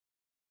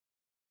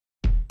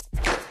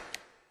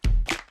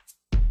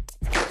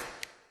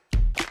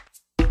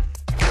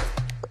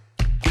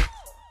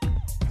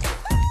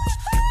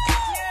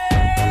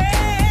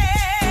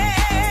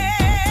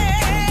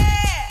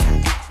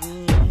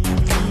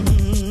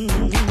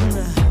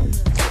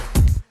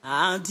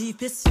Our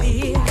deepest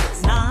fear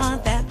is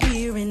not that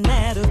we're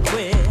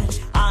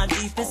inadequate. Our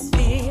deepest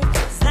fear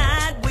is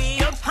that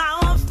we are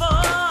powerful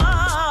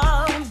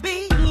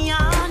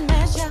beyond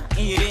measure.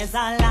 It is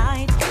our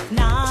light,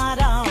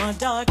 not our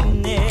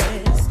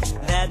darkness,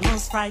 that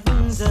most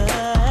frightens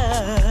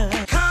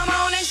us. Come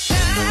on and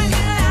shine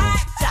your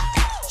light,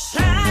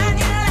 shine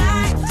your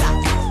light,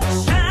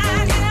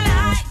 shine your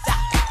light,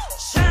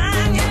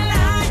 shine your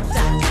light.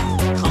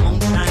 Come on,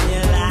 shine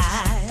your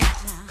light.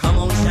 Come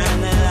on, shine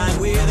the light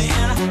within.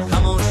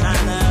 Come on,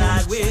 shine the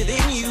light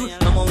within you.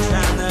 Come on,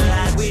 shine the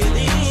light within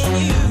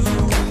you.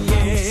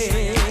 Yeah,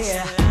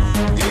 yeah,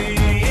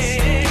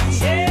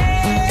 yeah.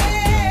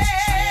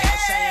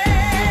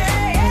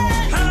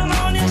 Come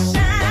on and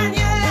shine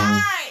your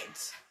light.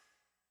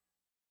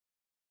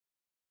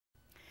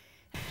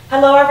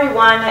 Hello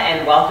everyone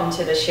and welcome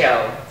to the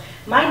show.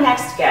 My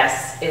next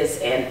guest is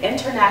an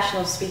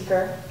international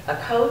speaker, a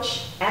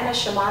coach, and a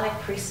shamanic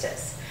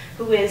priestess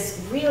who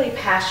is really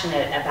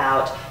passionate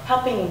about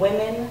helping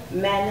women,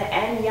 men,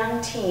 and young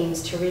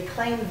teens to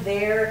reclaim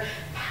their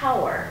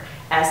power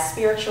as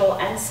spiritual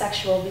and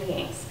sexual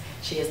beings.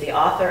 She is the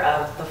author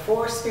of The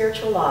 4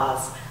 Spiritual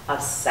Laws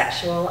of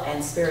Sexual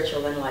and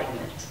Spiritual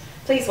Enlightenment.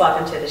 Please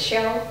welcome to the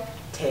show,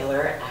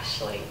 Taylor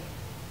Ashlie.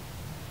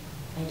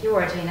 Thank you,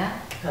 Orgena.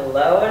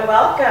 Hello and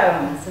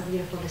welcome. It's so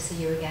beautiful to see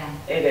you again.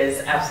 It is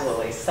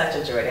absolutely such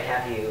a joy to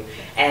have you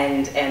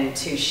and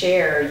to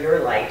share your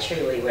light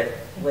truly with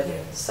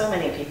so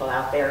many people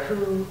out there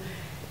who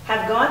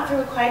have gone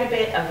through quite a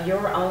bit of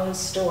your own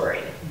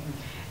story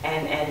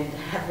and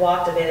have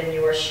walked a bit in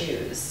your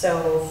shoes.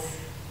 So,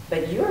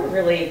 but you're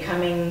really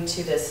coming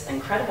to this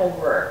incredible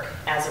work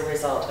as a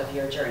result of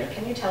your journey.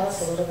 Can you tell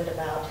us a little bit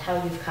about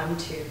how you've come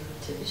to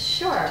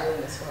Sure. doing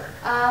this work?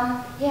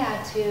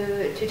 Yeah,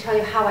 to tell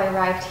you how I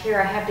arrived here,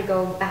 I have to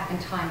go back in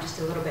time just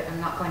a little bit.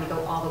 I'm not going to go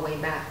all the way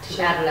back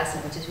to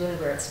adolescence, which is really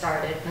where it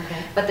started.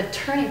 Okay. But the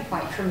turning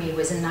point for me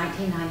was in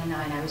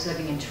 1999. I was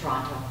living in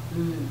Toronto.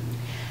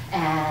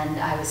 And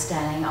I was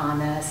standing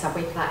on a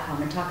subway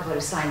platform, and talk about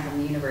a sign from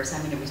the universe.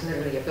 I mean, it was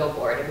literally a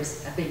billboard. It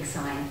was a big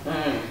sign.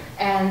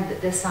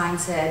 And the sign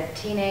said,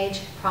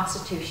 "Teenage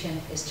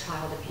prostitution is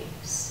child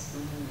abuse."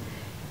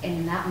 And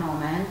in that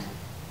moment,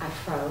 I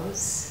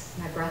froze.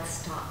 My breath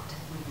stopped,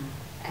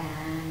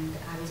 and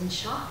I was in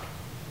shock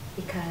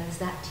because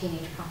that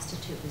teenage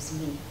prostitute was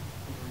me.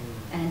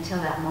 And until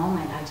that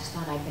moment, I just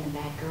thought I'd been a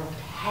bad girl.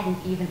 It hadn't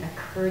even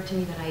occurred to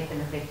me that I had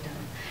been a victim.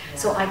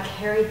 So I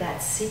carried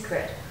that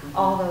secret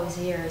all those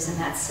years, and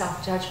that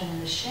self-judgment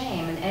and the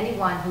shame. And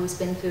anyone who's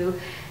been through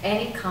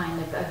any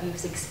kind of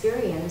abuse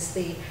experience,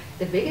 the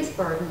biggest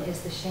burden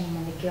is the shame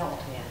and the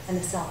guilt and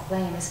the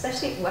self-blame,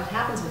 especially what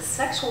happens with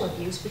sexual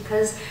abuse,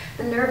 because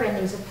the nerve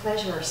endings of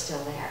pleasure are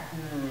still there.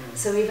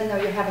 So even though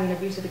you're having an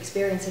abusive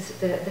experience,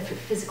 the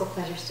physical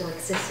pleasure still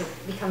exists, so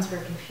it becomes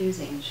very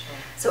confusing.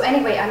 So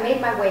anyway, I made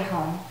my way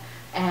home,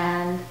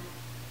 and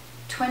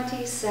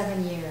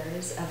 27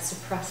 years of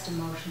suppressed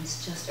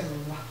emotions just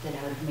erupted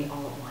out of me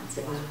all at once.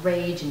 It was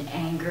rage and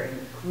anger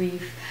and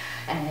grief,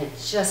 and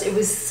it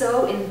was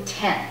so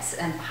intense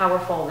and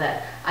powerful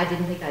that I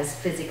didn't think I was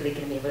physically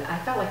going to be able to, I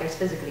felt like I was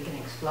physically going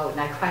to explode,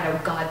 and I cried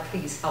out, "God,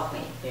 please help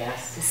me."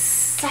 Yes. The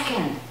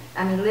second,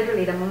 I mean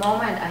literally the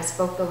moment I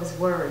spoke those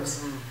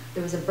words,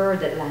 there was a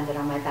bird that landed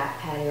on my back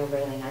patio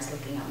railing. I was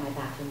looking out my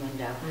bathroom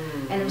window,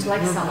 and it was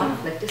like someone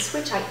flipped a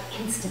switch. I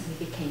instantly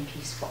became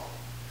peaceful.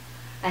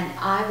 And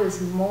I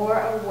was more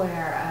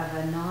aware of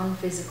a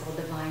non-physical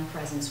divine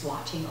presence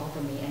watching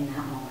over me in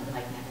that moment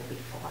like never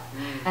before.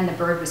 And the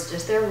bird was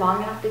just there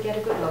long enough to get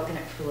a good look, and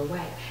it flew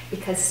away.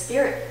 Because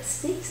Spirit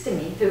speaks to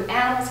me through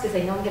animals, because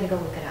they know I'm going to go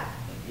look it up.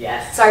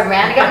 Yes. So I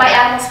ran to get my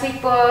Animal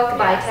Speak book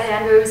by Ted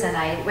Andrews, and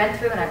I went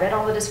through and I read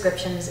all the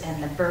descriptions,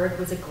 and the bird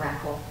was a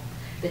grackle.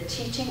 The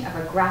teaching of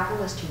a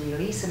grackle is to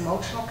release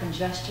emotional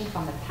congestion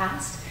from the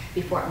past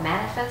before it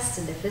manifests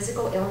into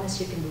physical illness.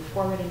 You can move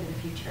forward into the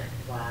future.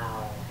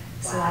 Wow.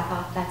 So I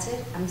thought, that's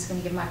it. I'm just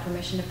going to give my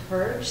permission to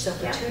purge. So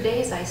for 2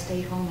 days, I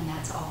stayed home, and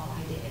that's all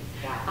I did.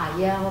 I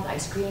yelled, I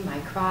screamed, I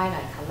cried,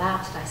 I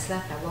collapsed, I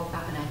slept, I woke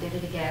up, and I did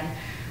it again.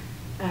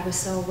 But I was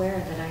so aware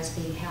that I was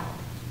being held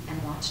and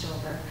watched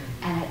over.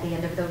 And at the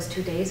end of those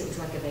 2 days, it was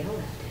like a veil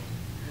lifted.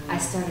 I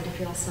started to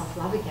feel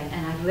self-love again,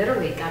 and I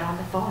literally got on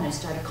the phone and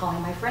started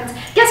calling my friends.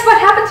 Guess what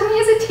happened to me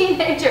as a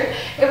teenager?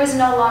 It was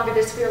no longer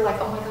this fear like,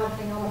 oh my God, if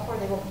they know I'm a whore,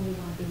 they won't really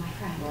want to be my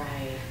friend.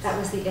 That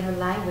was the inner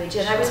language,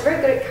 and I was very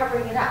good at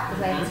covering it up,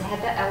 because I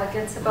had that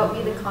elegance about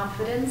me, the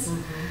confidence.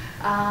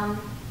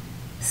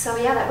 So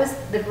yeah, that was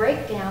the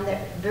breakdown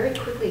that very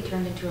quickly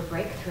turned into a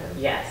breakthrough.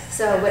 Yes.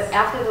 So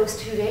after those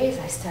 2 days,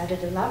 I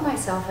started to love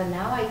myself, and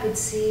now I could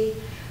see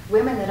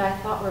women that I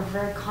thought were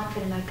very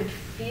confident. I could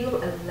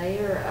feel a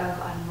layer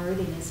of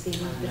unworthiness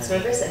being of the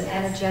service, and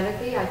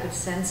energetically I could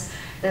sense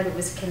that it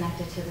was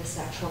connected to the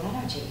sexual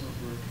energy.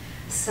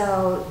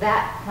 So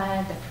that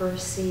planted the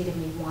first seed in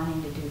me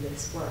wanting to do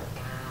this work.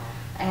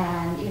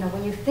 And you know,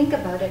 when you think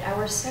about it,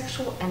 our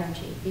sexual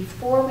energy,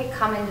 before we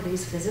come into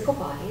these physical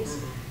bodies,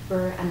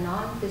 we're a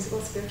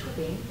non-physical spiritual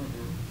being.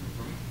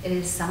 It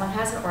is someone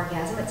has an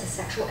orgasm. It's a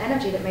sexual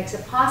energy that makes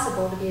it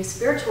possible to be a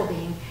spiritual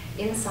being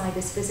inside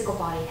this physical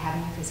body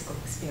having a physical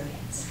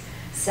experience.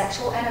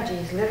 Sexual energy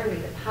is literally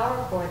the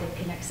power cord that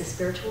connects the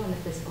spiritual and the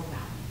physical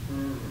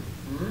realm.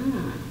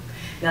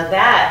 Now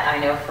that, I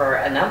know for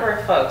a number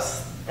of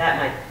folks, that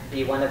might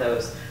be one of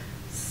those,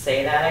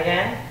 say that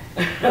again,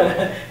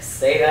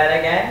 say that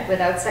again.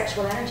 Without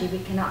sexual energy, we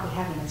cannot be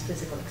having this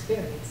physical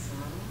experience.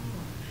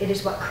 It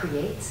is what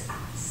creates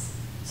us.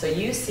 So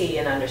you see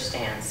and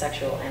understand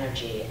sexual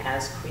energy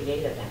as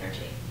creative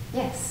energy.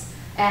 Yes.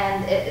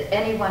 And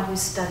anyone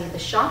who's studied the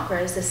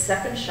chakras, the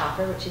second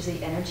chakra, which is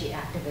the energy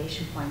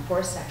activation point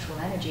for sexual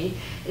energy,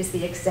 is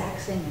the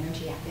exact same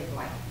energy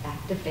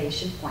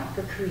activation point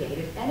for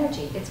creative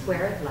energy. It's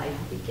where life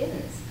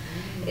begins.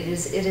 It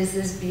is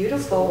this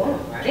beautiful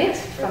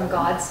gift from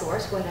God's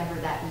source, whatever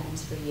that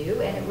means for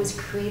you, and it was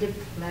created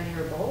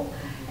pleasurable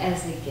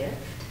as a gift.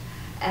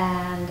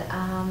 And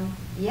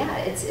yeah,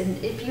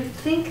 if you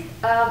think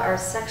of our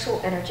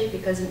sexual energy,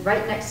 because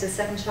right next to the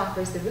second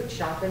chakra is the root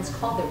chakra, and it's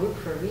called the root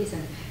for a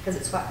reason, because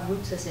it's what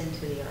roots us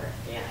into the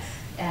earth. Yes.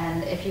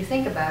 And if you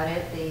think about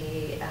it,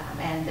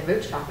 and the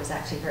root chakra is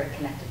actually very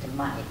connected to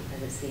money,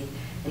 because it's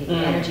the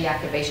energy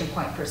activation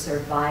point for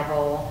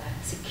survival,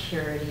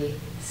 security,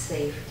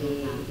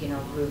 safety, you know,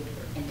 root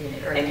into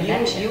earth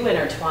connection. And you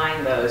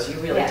intertwine those. You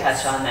really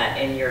touch on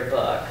that in your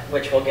book,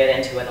 which we'll get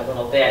into in a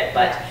little bit.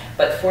 But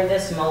for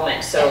this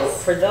moment, so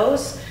for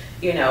those,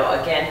 you know,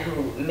 again,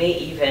 who may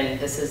even,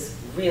 this is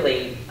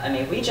really, I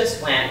mean, we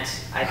just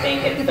went, I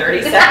think, in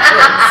 30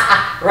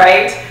 seconds,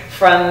 right?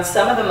 From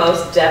some of the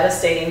most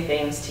devastating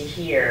things to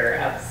hear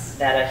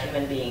that a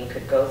human being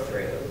could go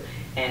through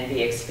and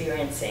be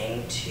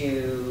experiencing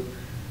to,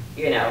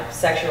 you know,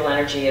 sexual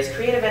energy is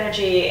creative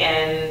energy,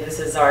 and this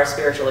is our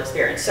spiritual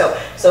experience. So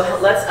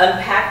let's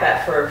unpack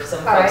that for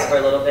some folks for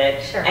a little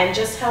bit, and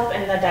just help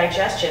in the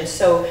digestion.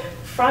 So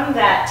from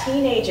that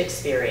teenage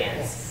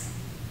experience,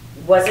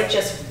 was it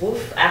just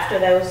woof after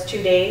those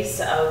 2 days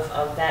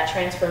of that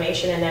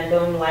transformation, and then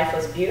boom, life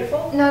was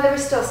beautiful? No, there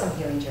was still some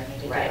healing journey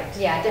to do.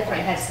 Yeah,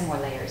 definitely had some more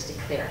layers to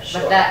clear.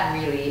 But that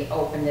really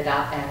opened it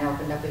up and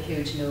opened up a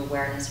huge new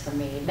awareness for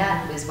me.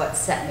 That is what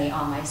set me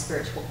on my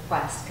spiritual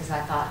quest, because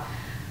I thought,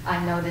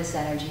 I know this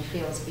energy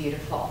feels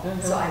beautiful,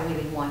 so I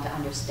really want to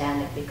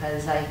understand it,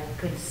 because I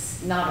could,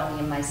 not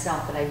only in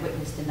myself, but I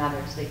witnessed in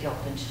others the guilt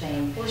and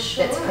shame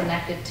that's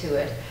connected to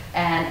it.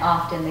 And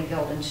often the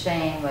guilt and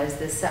shame was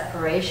the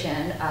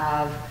separation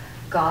of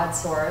God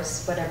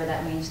source, whatever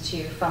that means to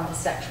you, from the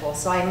sexual.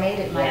 So I made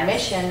it my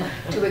mission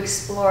to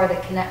explore the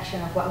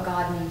connection of what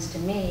God means to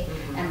me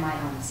and my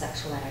own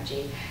sexual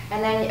energy.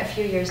 And then a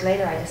few years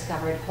later, I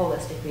discovered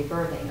holistic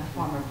rebirthing, a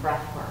form of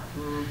breath work.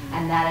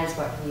 And that is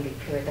what really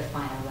cleared the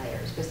final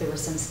layers, because there were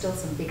still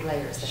some big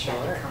layers that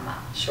had to come up.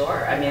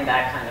 I mean,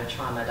 that kind of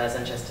trauma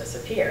doesn't just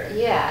disappear.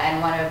 Yeah,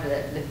 and one of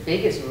the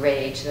biggest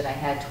rage that I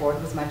had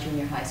toward was my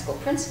junior high school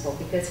principal,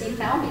 because he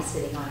found me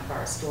sitting on a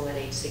bar stool at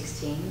age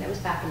 16. That was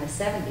back in the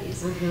 70s.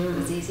 It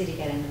was easy to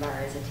get into the bar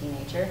as a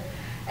teenager.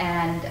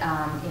 And,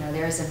 you know,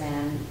 there's a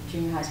man,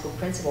 junior high school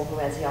principal, who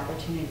has the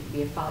opportunity to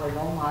be a father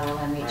role model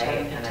and reach out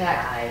and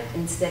protect.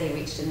 Instead, he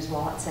reached in his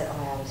wallet and said,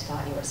 "Oh, I always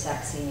thought you were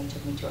sexy." And he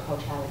took me to a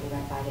hotel, and he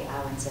went by the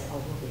hour and said, "Oh,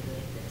 we'll be good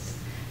at this.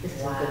 This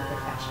is a good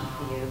profession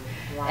for you."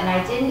 And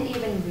I didn't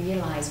even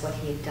realize what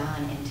he had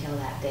done until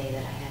that day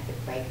that I had the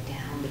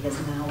breakdown, because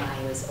now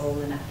I was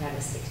old enough to have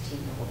a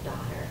 16-year-old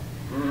daughter.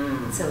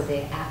 So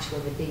the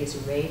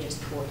biggest rage is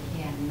toward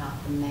him, not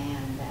the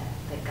man that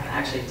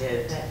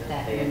manipulated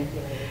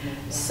me.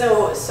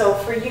 So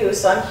for you,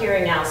 so I'm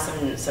hearing now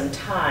some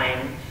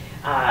time.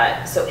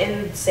 So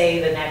in, say,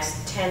 the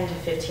next 10 to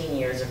 15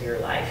 years of your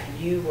life,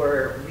 you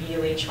were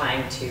really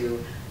trying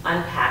to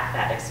unpack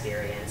that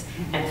experience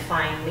and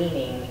find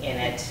meaning in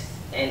it,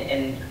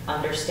 and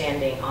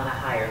understanding on a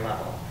higher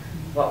level.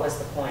 What was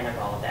the point of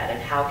all of that, and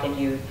how can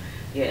you,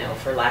 you know,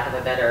 for lack of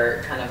a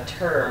better kind of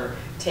term,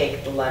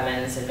 take the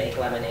lemons and make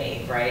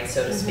lemonade, right,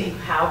 so to speak?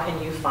 How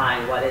can you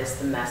find what is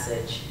the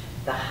message,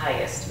 the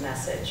highest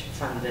message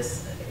from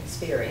this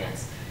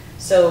experience?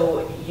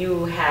 So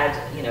you had,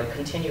 you know,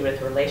 continued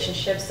with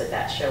relationships. Did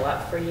that show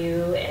up for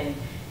you, and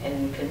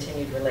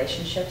continued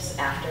relationships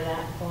after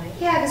that point?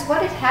 Yeah, because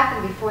what had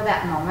happened before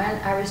that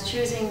moment, I was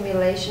choosing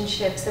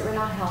relationships that were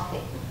not healthy.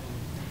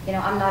 You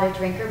know, I'm not a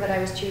drinker, but I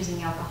was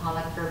choosing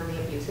alcoholic, verbally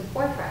abusive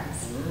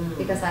boyfriends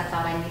because I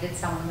thought I needed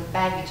someone with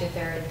baggage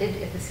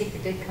if the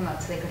secret did come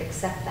out, so they could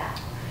accept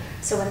that.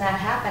 So when that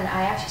happened,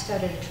 I actually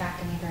started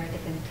attracting a very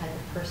different type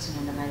of person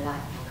into my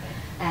life.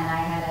 And I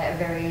had a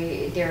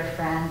very dear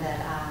friend that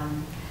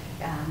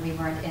we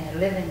weren't in a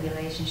living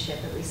relationship,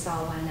 but we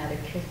saw one another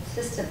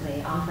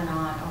consistently, off and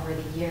on, over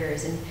the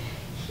years. And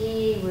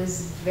he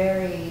was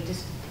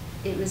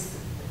it was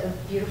a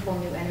beautiful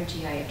new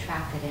energy I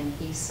attracted, and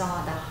he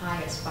saw the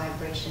highest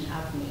vibration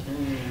of me.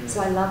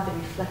 So I loved the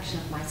reflection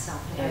of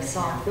myself that I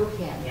saw through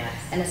him.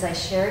 And as I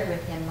shared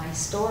with him my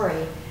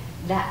story,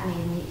 that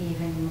made me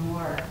even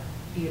more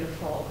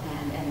beautiful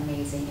and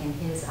amazing in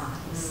his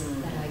eyes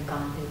that I'd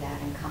gone through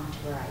that and come to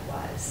where I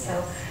was.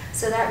 Yes.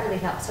 So that really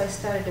helped. So I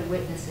started to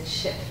witness a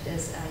shift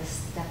as I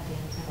stepped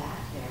into that.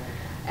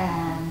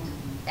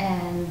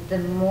 And the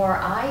more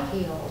I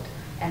healed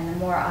and the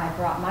more I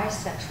brought my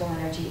sexual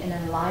energy in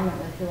alignment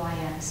with who I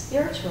am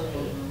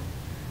spiritually,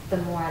 the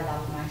more I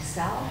love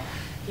myself.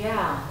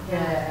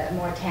 The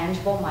more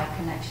tangible my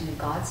connection to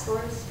God's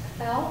source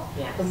felt,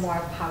 the more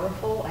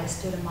powerful I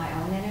stood in my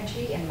own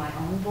energy and my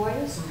own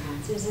voice.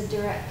 So there's a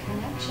direct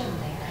connection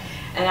there.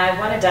 And I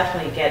want to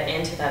definitely get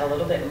into that a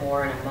little bit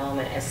more in a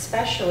moment,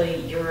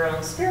 especially your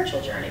own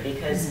spiritual journey,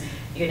 because,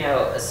 you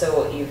know,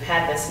 so you've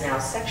had this now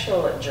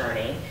sexual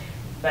journey,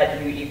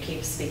 but you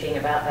keep speaking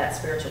about that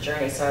spiritual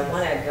journey. So I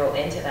want to go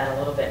into that a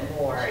little bit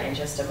more in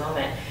just a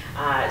moment,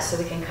 so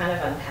we can kind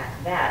of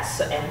unpack that.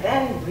 So, and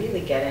then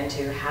really get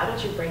into how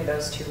did you bring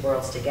those two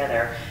worlds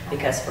together?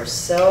 Because for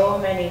so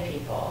many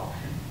people,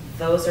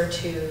 those are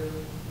two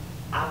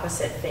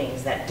opposite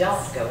things that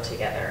don't go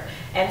together.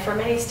 And for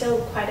many, still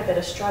quite a bit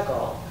of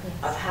struggle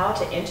of how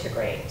to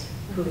integrate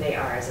who they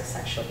are as a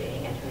sexual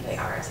being and who they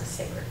are as a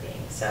sacred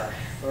being. So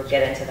we'll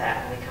get into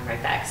that when we come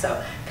right back.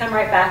 So come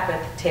right back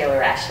with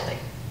Taylor Ashlie.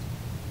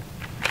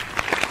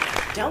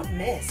 Don't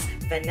miss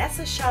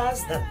Vanessa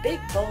Shaw's The Big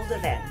Bold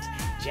Event,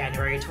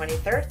 January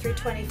 23rd through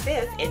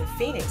 25th in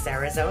Phoenix,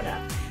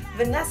 Arizona.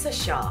 Vanessa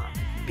Shaw,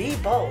 be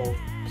bold,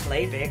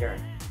 play bigger.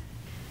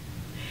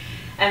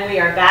 And we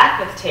are back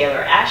with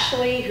Taylor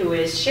Ashlie, who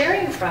is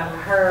sharing from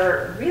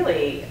her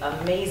really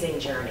amazing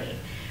journey.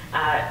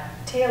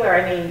 Taylor,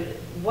 I mean,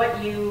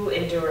 what you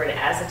endured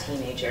as a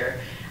teenager,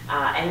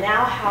 and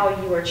now how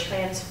you are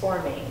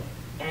transforming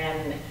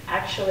and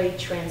actually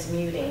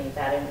transmuting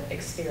that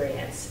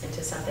experience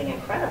into something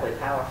incredibly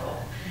powerful.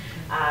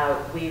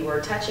 We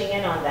were touching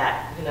in on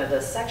that, you know,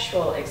 the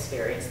sexual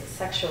experience, the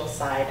sexual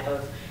side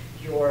of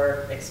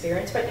your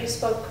experience, but you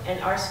spoke and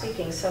are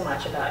speaking so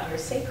much about your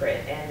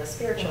sacred and the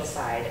spiritual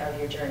side of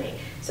your journey.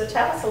 So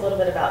tell us a little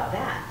bit about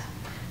that.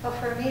 Well,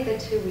 for me, the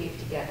two weave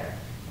together.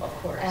 Of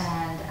course.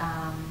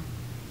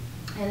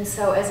 And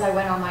so as I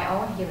went on my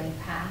own healing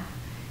path,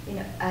 you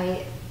know,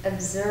 I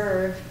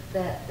observed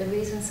that the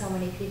reason so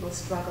many people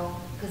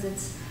struggle, because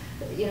it's,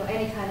 you know,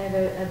 any kind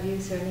of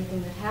abuse or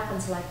anything that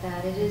happens like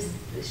that, it is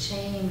the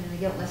shame and the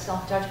guilt and the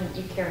self-judgment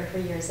you carry for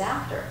years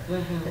after.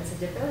 That's a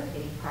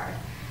debilitating part.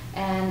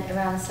 And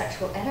around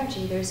sexual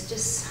energy, there's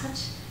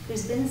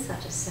been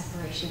such a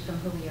separation from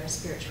who we are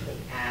spiritually.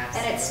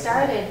 Absolutely. And it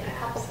started a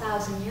couple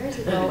thousand years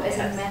ago as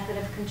a method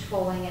of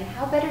controlling. And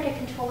how better to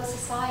control a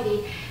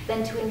society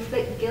than to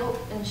inflict guilt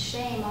and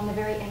shame on the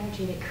very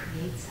energy that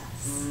creates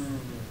us.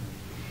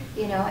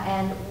 You know,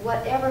 and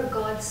whatever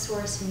God's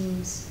source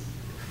means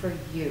for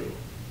you,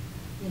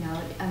 you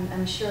know,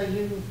 I'm sure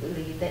you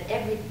believe that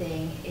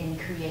everything in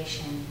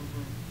creation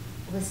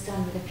was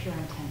done with a pure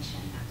intention.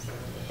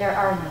 There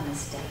are no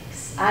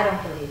mistakes. I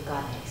don't believe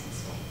God makes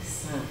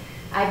mistakes.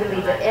 I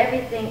believe that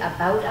everything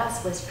about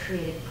us was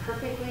created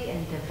perfectly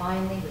and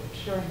divinely with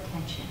pure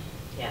intention.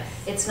 Yes.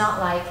 It's not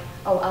like,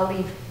 oh, I'll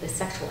leave the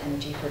sexual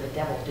energy for the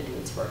devil to do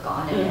its work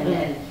on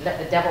and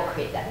let the devil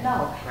create that.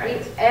 No,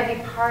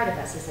 every part of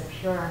us is a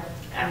pure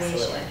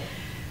creation.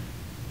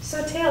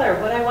 So Taylor,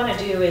 what I want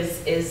to do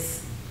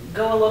is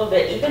go a little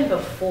bit even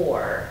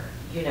before,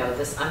 you know,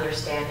 this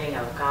understanding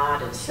of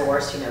God and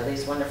source, you know,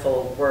 these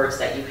wonderful words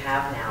that you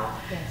have now.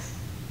 Yes.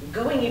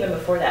 Going even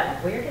before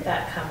that, where did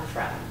that come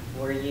from?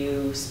 Were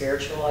you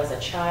spiritual as a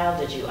child?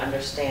 Did you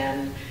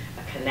understand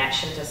a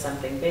connection to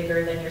something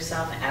bigger than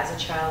yourself as a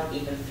child,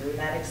 even through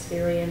that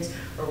experience,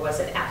 or was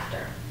it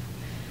after?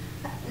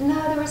 No,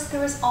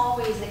 there was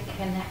always a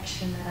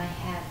connection that I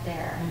had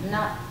there.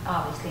 Not,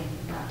 obviously,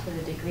 not to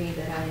the degree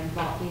that I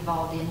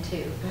evolved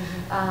into.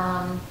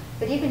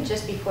 But even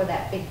just before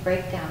that big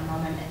breakdown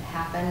moment had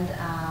happened,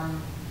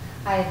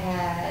 I've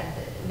had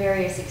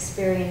various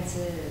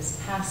experiences,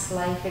 past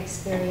life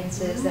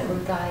experiences that were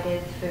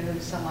guided through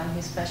someone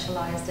who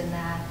specialized in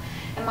that.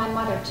 And my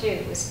mother,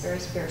 too, was very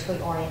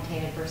spiritually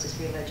orientated versus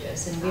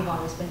religious, and we've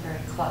always been very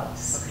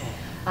close.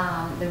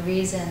 The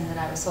reason that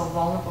I was so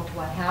vulnerable to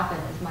what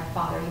happened is my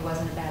father, he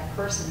wasn't a bad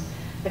person,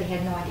 but he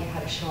had no idea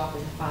how to show up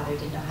as a father. He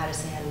didn't know how to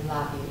say I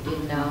love you. He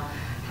didn't know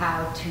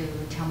how to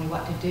tell me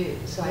what to do.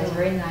 So I was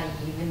very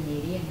naive and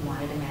needy and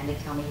wanted a man to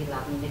tell me he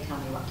loved me, to tell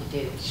me what to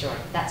do. Sure.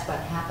 That's what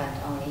happened,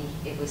 only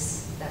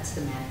that's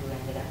the man who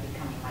ended up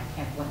becoming my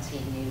parent once he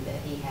knew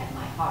that he had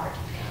my heart.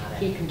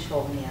 He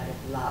controlled me out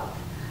of love.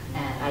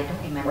 And I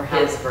don't remember how...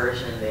 His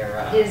version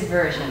thereof. His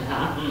version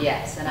of,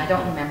 yes. And I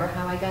don't remember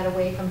how I got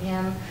away from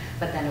him,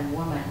 but then a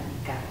woman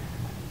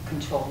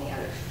controlled me out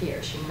of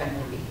fear. She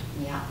threatened to beat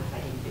me up if I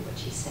didn't do what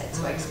she said.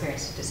 So I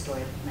experienced a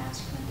distorted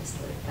masculine,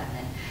 distorted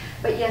feminine.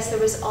 But yes, there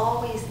was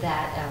always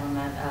that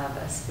element of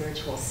a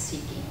spiritual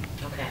seeking.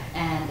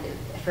 And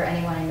for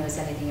anyone who knows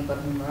anything about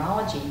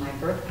numerology, my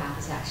birth path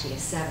is actually a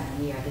 7,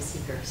 and we are the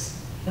seekers.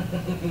 I'm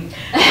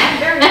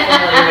very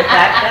familiar with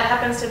that. That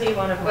happens to be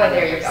one of my... Well,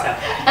 there you go.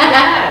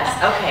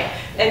 Yes, okay.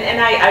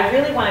 And I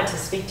really wanted to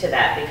speak to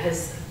that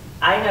because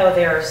I know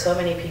there are so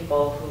many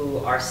people who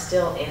are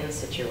still in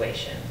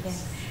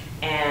situations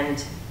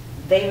and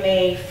they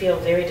may feel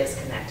very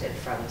disconnected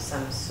from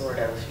some sort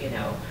of, you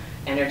know,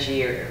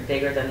 energy or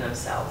bigger than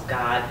themselves.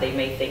 God, they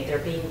may think they're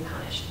being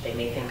punished. They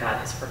may think God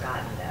has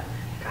forgotten them.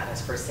 God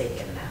has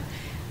forsaken them.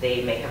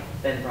 They may have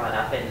been brought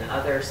up in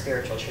other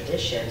spiritual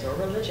traditions or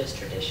religious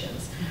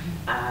traditions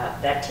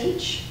that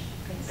teach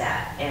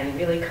that and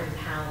really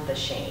compound the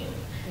shame,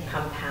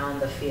 compound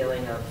the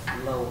feeling of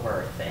low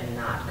worth and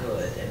not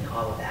good and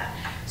all of that.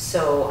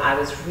 So I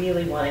was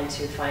really wanting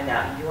to find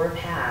out your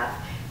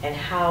path and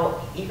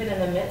how, even in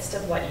the midst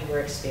of what you were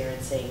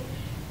experiencing,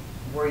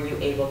 were you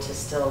able to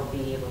still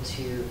be able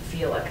to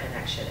feel a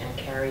connection and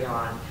carry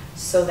on,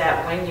 so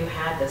that when you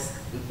had this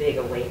big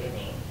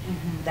awakening,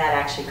 that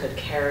actually could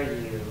carry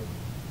you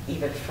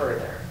even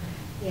further.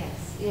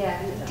 Yes,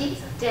 yeah. Deep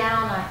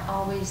down, I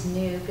always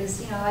knew,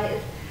 because, you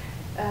know,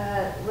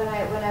 when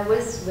I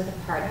was with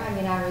a partner, I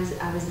mean,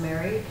 I was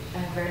married.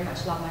 I very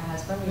much loved my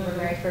husband. We were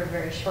married for a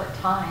very short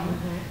time,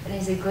 and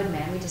he's a good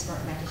man. We just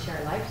weren't meant to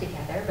share life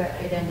together, but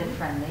it ended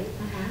friendly.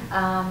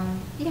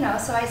 You know,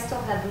 so I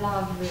still had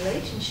love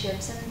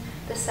relationships, and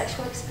the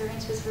sexual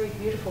experience was very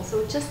beautiful. So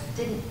it just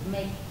didn't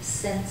make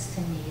sense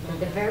to me that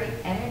the very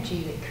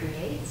energy that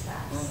creates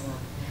us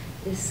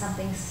is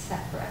something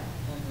separate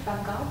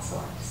from God's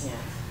source.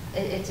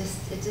 It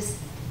just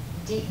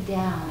deep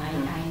down,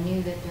 I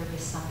knew that there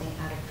was something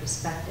out of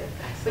perspective,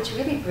 which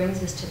really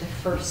brings us to the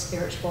first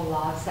spiritual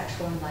law of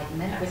sexual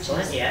enlightenment, which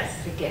is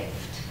the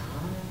gift.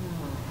 Oh,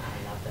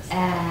 I love this.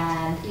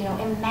 And, you know,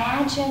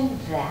 imagine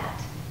that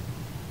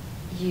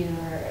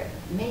you're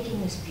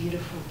making this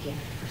beautiful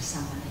gift for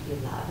someone that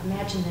you love.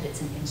 Imagine that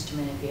it's an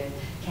instrument. If you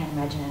can't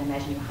imagine that,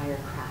 imagine you hire a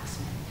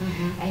craftsman.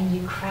 And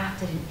you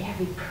craft it in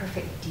every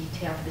perfect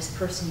detail for this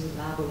person you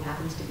love who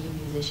happens to be a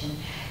musician,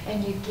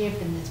 and you give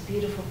them this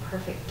beautiful,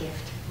 perfect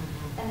gift,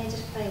 and they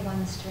just play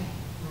one string.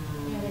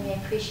 You know, they may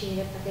appreciate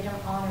it, but they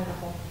don't honor the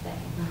whole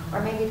thing.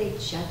 Or maybe they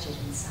judge it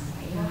in some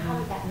way. You know, how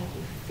would that make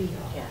you feel?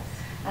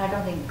 And I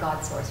don't think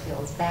God's source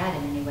feels bad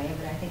in any way,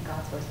 but I think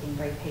God's source being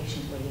very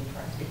patient, waiting for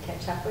us to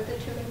catch up with the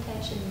true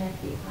intention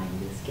meant behind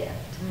this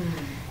gift.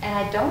 And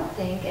I don't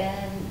think,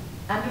 and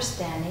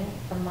understanding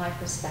from my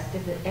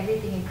perspective, that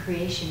everything in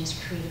creation is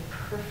created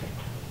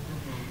perfectly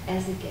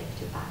as a gift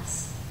to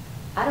us.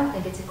 I don't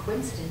think it's a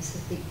coincidence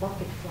that the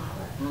orchid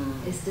flower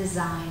is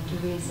designed to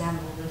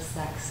resemble the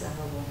sex of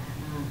a woman.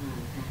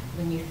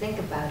 When you think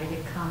about it,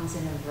 it comes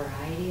in a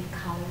variety of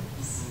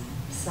colors,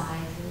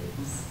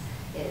 sizes.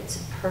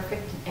 It's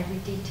perfect in every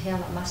detail.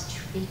 It must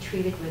be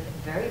treated with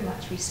very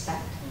much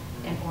respect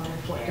in order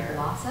for it to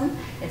blossom.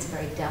 It's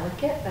very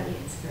delicate, but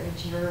it's very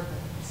durable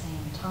at the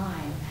same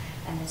time.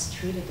 And it's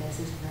treated as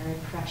this very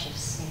precious,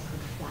 sacred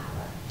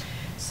flower.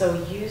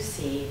 So you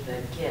see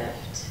the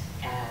gift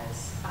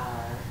as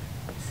our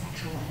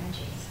sexual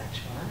energy.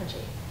 Sexual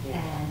energy.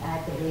 And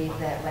I believe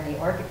that when the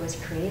orchid was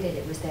created,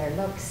 it was there.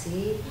 Look,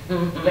 see,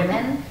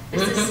 women,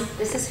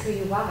 this is who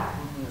you are.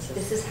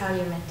 This is how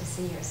you're meant to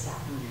see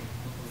yourself.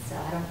 So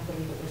I don't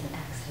believe it was an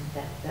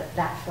accident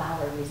that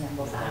flower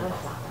resembles our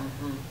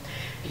flower.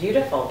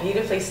 Beautiful,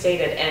 beautifully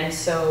stated. And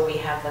so we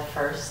have the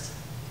first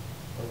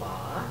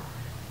law.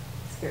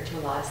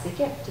 Spiritual law is the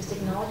gift, just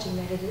acknowledging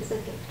that it is a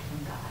gift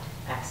from God.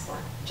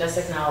 Excellent. Just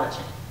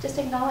acknowledging. Just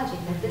acknowledging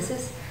that this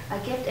is a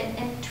gift,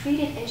 and treat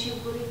it as you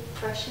would a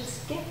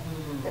precious gift.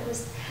 That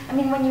was, I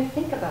mean, when you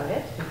think about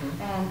it,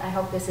 and I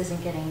hope this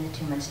isn't getting into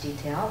too much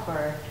detail,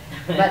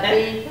 but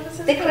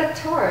the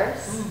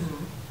clitoris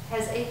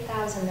has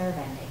 8,000 nerve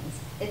endings.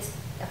 It's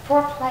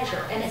for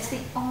pleasure, and it's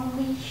the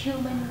only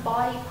human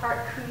body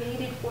part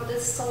created for the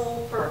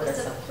sole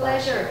purpose of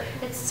pleasure.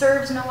 It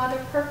serves no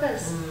other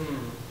purpose.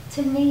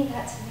 To me,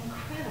 that's an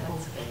incredible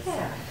gift.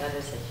 That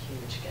is a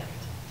huge gift.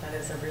 That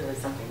is really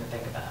something to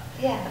think about.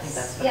 Yes. I think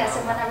that's yes,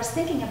 and when I was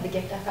thinking of the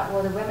gift, I thought,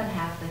 well, the women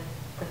have the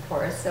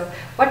clitoris, so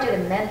what do the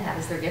men have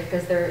as their gift?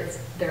 Because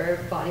their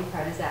body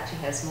part actually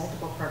has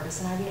multiple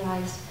purpose, and I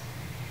realized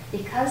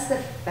because the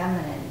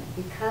feminine,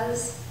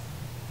 because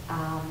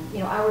you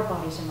know, our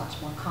bodies are much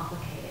more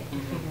complicated to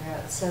figure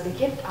out. So the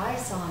gift I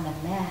saw in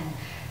the men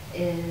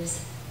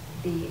is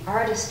the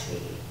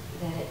artistry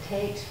that it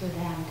takes for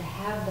them to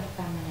have the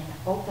feminine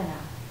open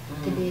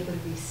up, to be able to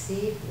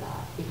receive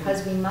love,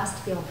 because we must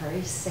feel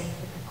very safe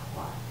at the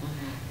core.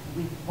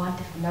 We want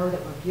to know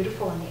that we're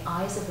beautiful in the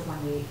eyes of the one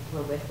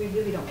we're with. We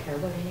really don't care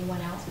about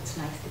anyone else. It's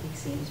nice to be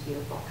seen as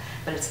beautiful,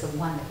 but it's the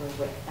one that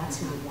we're with. That's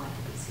who we want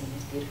to be seen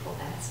as beautiful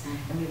as,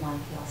 and we want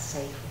to feel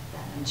safe with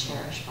them and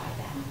cherished by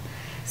them.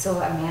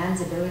 So a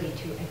man's ability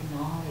to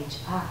acknowledge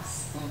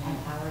us and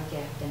our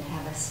gift and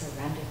have us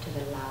surrender to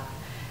the love,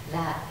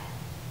 that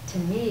to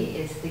me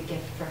is the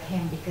gift for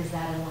him, because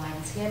that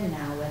aligns him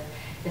now with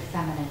the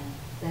feminine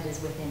that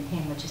is within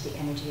him, which is the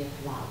energy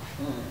of love,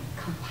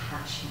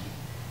 compassion,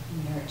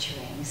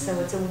 nurturing. So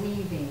it's a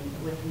weaving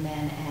with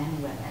men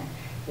and women,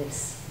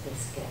 this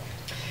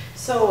gift.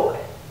 So,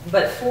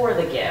 but for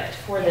the gift,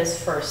 for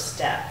this first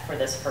step, for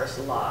this first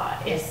law,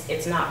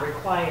 it's not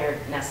required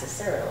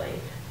necessarily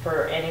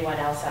for anyone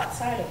else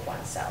outside of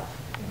oneself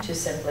to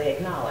simply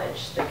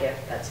acknowledge the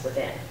gift that's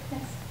within.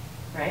 Yes.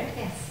 right?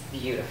 Yes.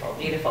 Beautiful,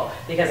 beautiful.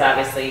 Because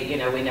obviously, you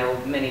know, we know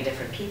many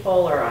different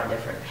people are on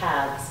different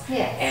paths.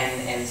 Yes.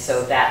 And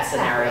so that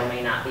scenario Exactly.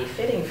 may not be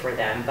fitting for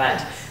them. But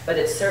Yes. but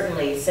it's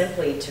certainly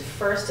simply to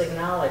first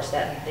acknowledge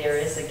that Yes. there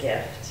is a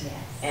gift Yes.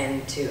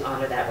 and to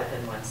honor that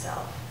within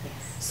oneself. Yes.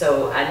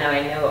 So I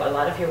know a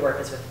lot of your work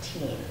is with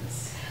teens.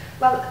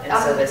 Well, And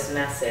so this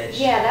message.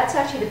 yeah, that's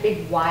actually the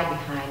big why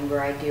behind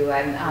where I do.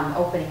 I'm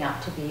opening up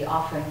to be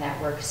offering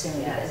that work soon.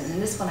 Yes. And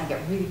this one I get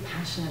really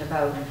passionate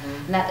about.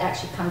 Mhm. And that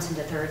actually comes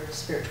into third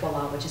spiritual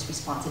law, which is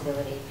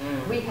responsibility.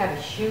 Mm. We have a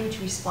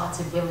huge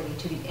responsibility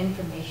to the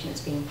information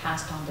that's being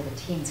passed on to the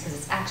teens because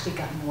it's actually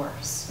gotten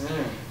worse.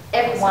 Mm.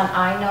 Everyone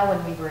I know,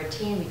 when we were a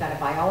teen, we got a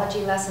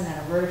biology lesson and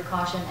a word of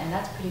caution, and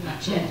that's pretty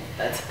much it.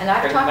 That's And I've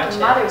pretty talked much to it.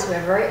 mothers who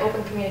have very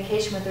open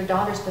communication with their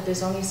daughters, but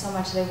there's only so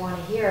much they want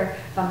to hear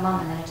from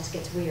mom, and then it just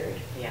gets weird.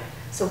 Yeah.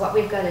 So what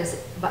we've got is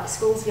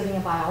schools giving a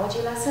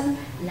biology lesson.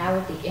 Now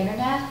with the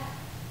internet,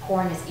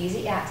 porn is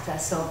easy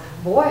access. So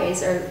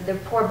the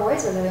poor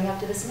boys are living up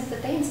to this myth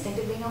that they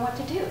instinctively know what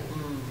to do.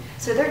 Mm.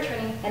 So they're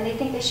turning, and they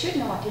think they should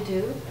know what to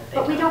do, they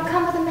but we don't. don't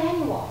come with a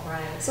manual.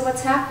 Right. So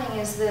what's happening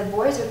is the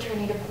boys are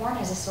turning to porn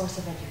as a source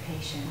of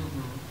education.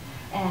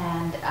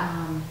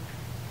 Mhm.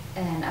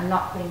 And I'm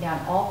not putting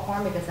down all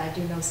porn because I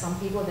do know some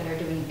people that are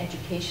doing an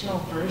educational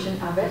version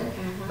of it,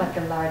 but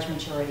the large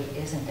majority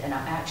isn't. And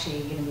I'm actually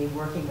going to be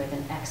working with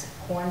an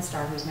ex-porn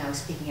star who's now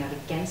speaking out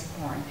against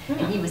porn.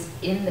 And he was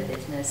in the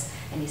business,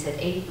 and he said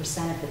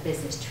 80% of the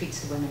business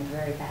treats the women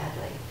very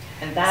badly.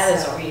 And that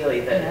is So,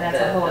 really that's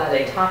a whole other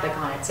big topic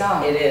on its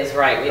own. It is,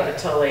 right. We But- could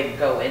totally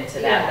go into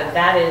that, Yeah. but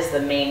that is the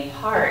main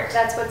part.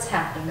 That's what's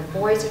happening. The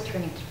boys are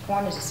turning to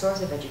porn as a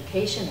source of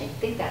education. They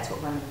think that's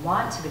what women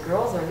want. So the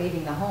girls are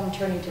leaving the home,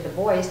 turning to the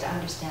boys to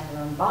understand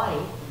their own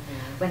body.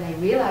 When they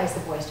realize the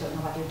boys don't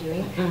know what they're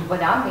doing,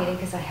 what I'm meeting,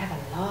 because I have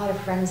a lot of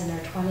friends in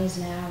their 20s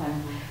now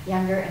and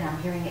younger, and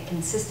I'm hearing it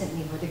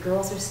consistently, where the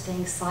girls are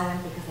staying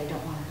silent because they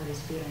don't want to hurt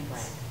his feelings.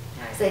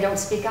 Right. So they don't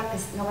speak up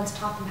because no one's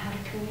taught them how to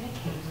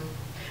communicate.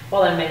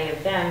 Well, and many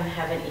of them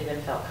haven't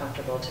even felt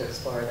comfortable to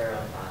explore their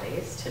own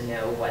bodies, to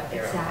know what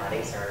their own Exactly.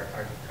 bodies are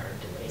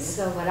doing.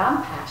 So what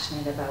I'm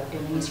passionate about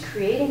doing is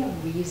creating a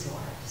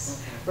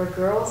resource where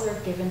girls are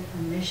given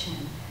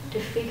permission to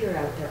figure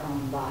out their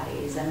own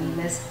bodies. I mean,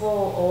 this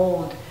whole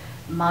old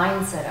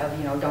mindset of,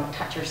 you know, don't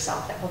touch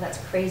yourself, well, that's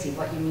crazy.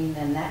 What you mean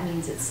then? That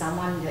means that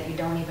someone that you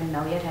don't even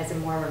know yet has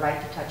more of a right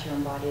to touch your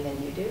own body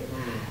than you do?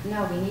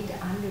 No, we need to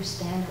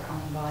understand our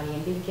own body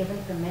and be given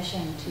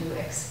permission to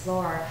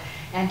explore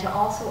and to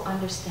also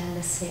understand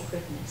the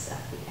sacredness of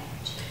the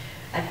energy.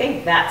 I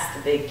think that's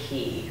the big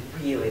key,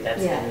 really, that's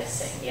been Yes.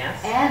 missing,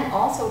 yes? And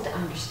also to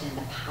understand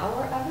the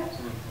power of it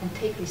Mhm. and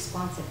take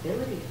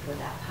responsibility for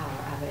that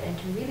power of it and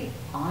to really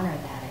honor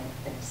that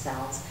in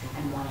themselves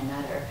and one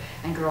another.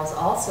 And girls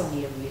also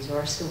need a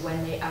resource so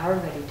when they are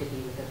ready to be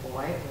with a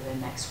boy or the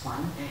next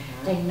one,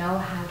 they know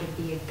how to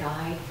be a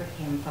guide for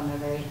him from a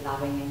very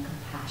loving and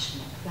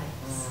compassionate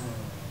place.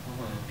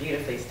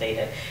 Beautifully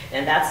stated.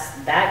 And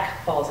that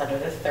falls under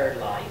the third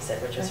law, you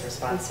said, which is That's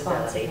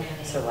responsibility.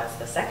 responsibility. So what's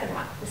the second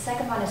one? The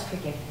second one is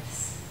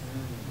forgiveness.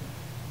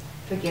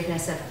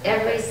 Forgiveness of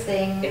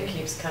everything It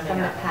keeps coming from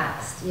the up.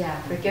 past. Yeah,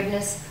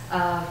 forgiveness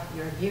of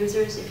your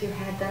abusers if you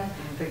had them,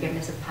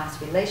 forgiveness of past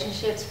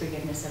relationships,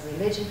 forgiveness of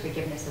religion,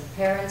 forgiveness of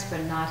parents for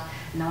not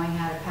knowing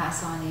how to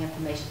pass on the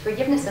information.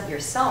 Forgiveness of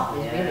yourself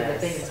is really the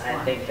biggest one.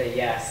 I think that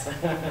yes.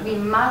 We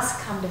must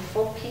come to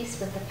full peace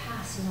with the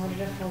past in order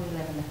to fully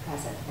live in the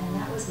present. And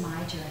that was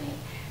my journey.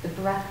 The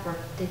breath work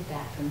did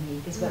that for me,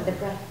 because what the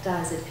breath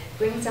does, it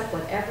brings up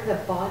whatever the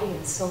body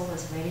and soul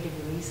is ready to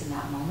release in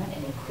that moment,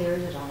 and it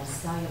clears it on a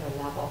cellular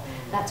level.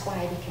 That's why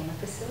I became a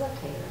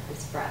facilitator of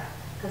this breath,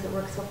 because it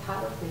worked so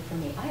powerfully for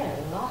me. I had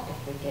a lot to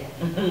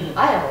forgive.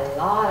 I had a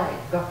lot of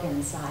gunk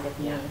inside of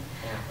me.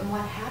 And what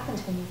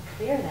happens when you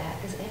clear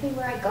that, because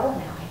everywhere I go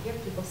now, I hear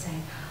people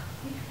saying,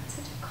 oh, you've got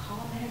such a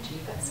calm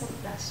energy, you've got so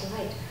much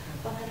light.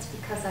 Well, that's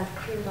because I've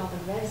cleared all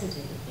the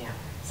residue.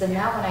 So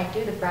now when I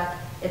do the breath,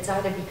 it's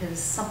either because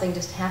something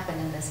just happened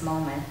in this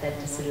moment that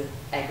just sort of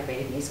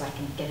aggravated me so I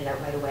can get it out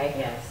right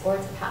away, or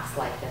it's a past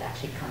life that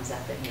actually comes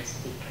up that needs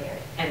to be cleared.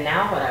 And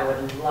now what I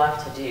would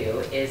love to do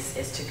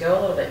is to go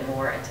a little bit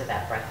more into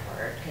that breath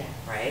work,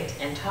 right?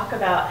 And talk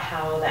about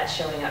how that's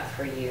showing up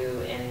for you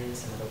in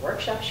some of the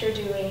workshops you're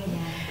doing.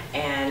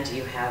 And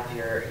you have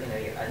your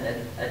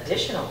an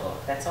additional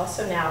book that's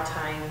also now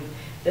tying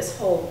this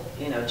whole,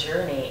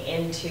 journey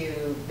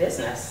into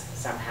business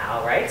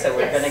somehow, right? So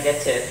we're going to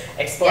get to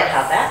explore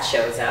how that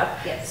shows up.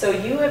 So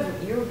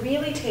you're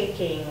really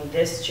taking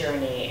this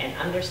journey and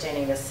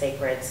understanding the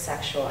sacred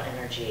sexual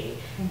energy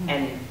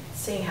and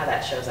seeing how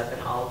that shows up in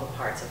all the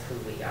parts of who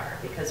we are,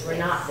 because we're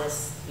not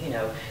this,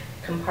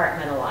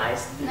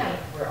 compartmentalized. No.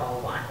 We're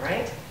all one,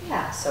 right?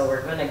 Yeah. So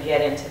we're going to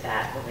get into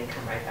that when we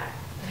come right back.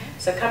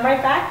 So come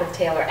right back with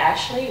Taylor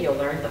Ashlie. You'll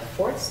learn the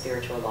fourth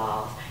spiritual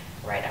law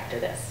right after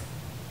this.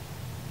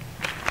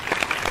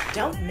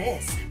 Don't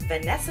miss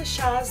Vanessa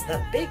Shaw's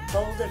The Big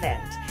Bold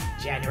event,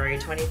 January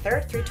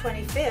 23rd through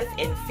 25th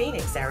in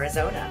Phoenix,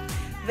 Arizona.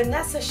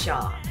 Vanessa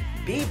Shaw,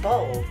 be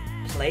bold,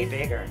 play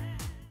bigger.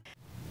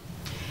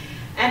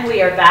 And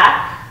we are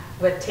back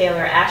with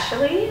Taylor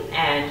Ashlie,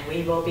 and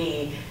we will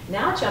be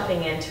now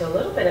jumping into a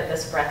little bit of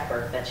this breath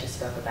work that she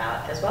spoke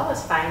about, as well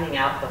as finding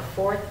out the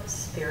fourth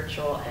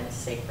spiritual and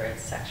sacred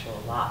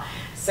sexual law.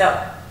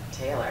 So,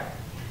 Taylor,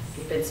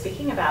 you've been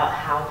speaking about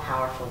how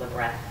powerful the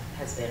breath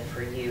has been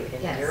for you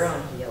in Yes. your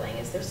own healing.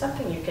 Is there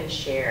something you can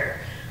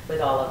share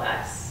with all of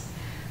us?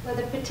 Well,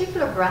 the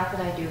particular breath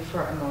that I do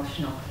for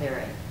emotional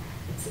clearing,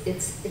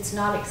 it's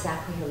not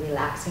exactly a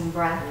relaxing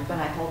breath. When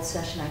I hold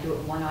session, I do it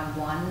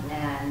one-on-one,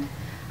 and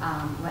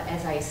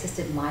as I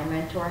assisted my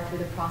mentor through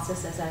the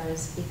process as I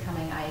was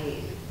becoming,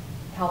 I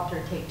helped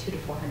her take 200 to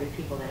 400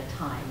 people at a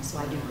time. So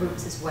I do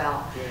groups as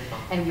well. Beautiful.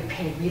 And you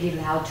play really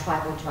loud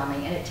tribal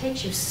drumming, and it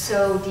takes you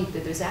so deep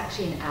that there's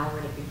actually an hour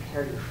to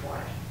prepare you for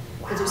it.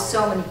 Because there's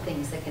so many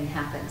things that can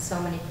happen,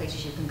 so many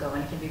places you can go,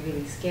 and it can be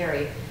really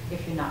scary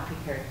if you're not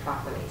prepared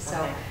properly. So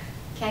Okay.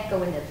 can't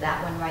go into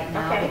that one right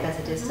now Okay. because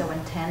it is so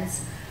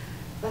intense.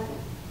 But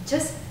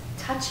just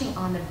touching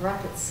on the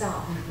breath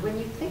itself, when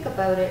you think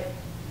about it,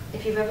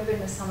 if you've ever been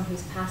with someone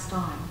who's passed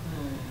on,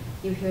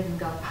 you hear them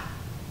go,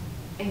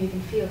 and you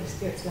can feel the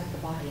spirit's left the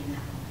body in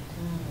that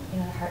moment. You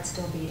know, the heart's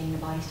still beating, the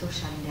body's still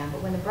shutting down,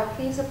 but when the breath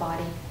leaves the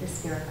body, the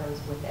spirit goes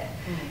with it.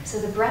 So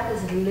the breath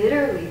is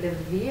literally the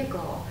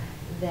vehicle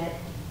that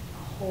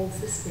holds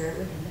the spirit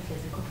within the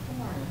physical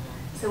form.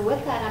 So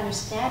with that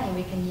understanding,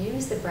 we can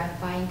use the breath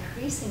by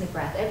increasing the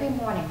breath. Every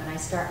morning when I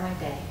start my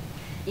day,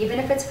 even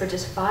if it's for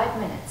just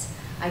 5 minutes,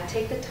 I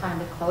take the time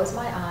to close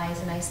my eyes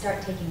and I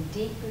start taking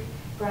deep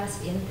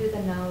breaths in through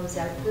the nose,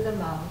 out through the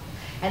mouth,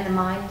 and the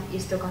mind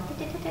is still going,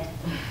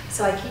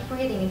 so I keep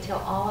breathing until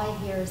all I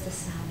hear is the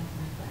sound of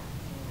my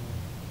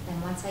breath.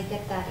 And once I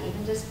get that,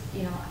 even just,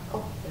 you know,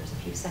 oh, there's a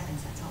few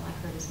seconds, that's all I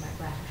heard is my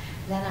breath.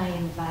 Then I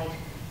invite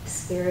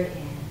spirit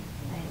in,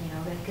 and, you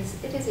know,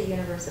 because it is a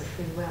universe of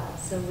free will,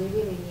 so we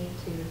really need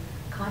to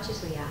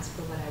consciously ask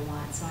for what I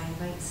want. So I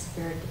invite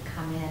spirit to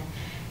come in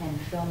and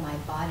fill my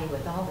body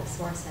with all the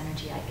source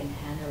energy I can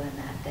handle in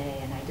that day,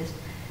 and I just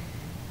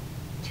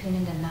tune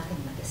into nothing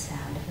but the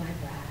sound of my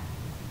breath,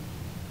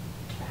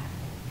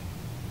 traffic,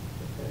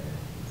 the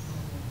birds,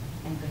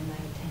 and bring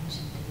my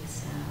attention to the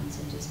sounds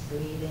and just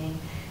breathing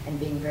and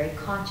being very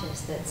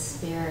conscious that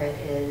spirit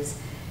is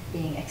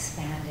being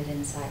expanded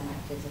inside my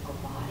physical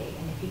body.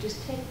 And if you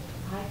just take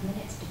 5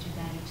 minutes to do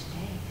that each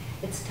day,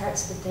 it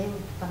starts the day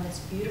from this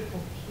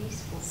beautiful,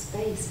 peaceful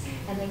space,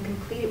 and then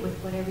complete it with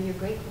whatever you're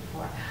grateful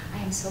for.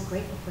 I am so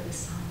grateful for the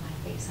sun on my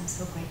face. I'm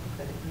so grateful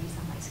for the breeze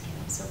on my skin.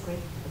 I'm so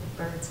grateful for the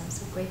birds. I'm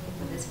so grateful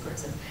for this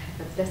person,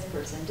 for this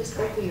person. Just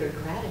go through your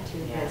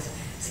gratitude. Yes.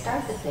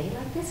 Start the day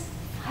like this.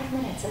 5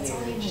 minutes. That's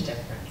all you need.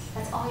 Difference.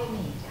 That's all you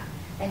need.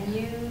 And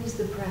use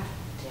the breath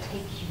to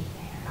take you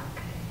there.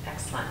 Okay,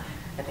 excellent.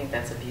 I think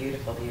that's a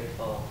beautiful,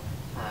 beautiful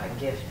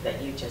gift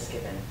that you've just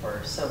given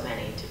for so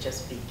many to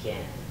just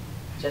begin,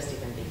 just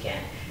even begin.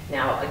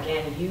 Now,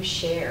 again, you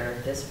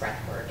share this breath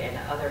work and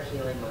other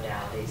healing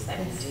modalities that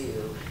Yes. you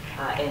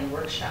do in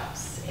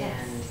workshops Yes.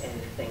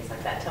 and things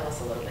like that. Tell us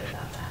a little bit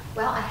about that.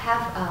 Well, I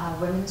have a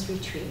women's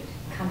retreat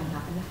coming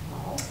up in the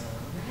fall,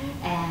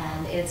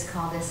 and it's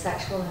called the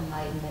Sexual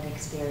Enlightenment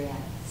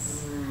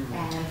Experience.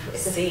 And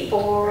it's C, a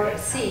four, right?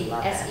 C, I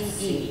love that. S-E-E.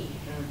 C.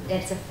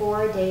 It's a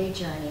 4-day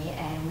journey,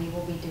 and we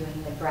will be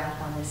doing the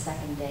breath on the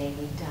second day.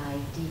 We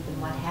dive deep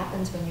in what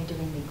happens when you're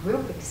doing the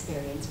group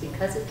experience,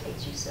 because it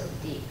takes you so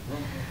deep.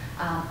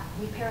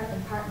 We pair up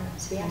in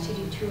partners. We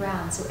actually do 2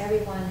 rounds, so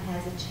everyone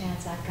has a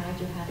chance. I guide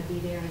you how to be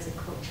there as a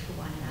coach for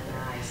one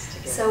another. Nice.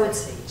 To give So them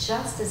it's a seat.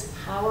 just as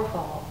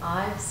powerful,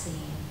 I've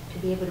seen, to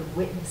be able to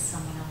witness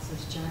someone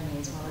else's journey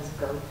as well as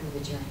go through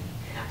the journey.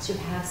 To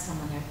have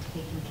someone there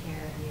taking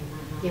care of you,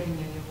 giving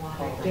you your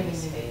water, Holding giving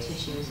the you your space.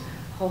 tissues,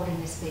 holding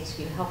the space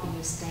for you, helping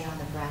you stay on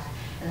the breath,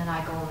 and then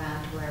I go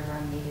around to wherever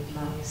I'm needed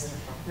most.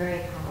 Beautiful. Very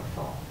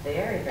powerful.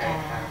 Very, very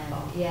And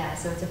powerful. yeah,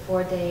 so it's a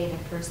 4-day. The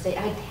first day,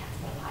 I dance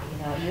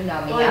a lot, you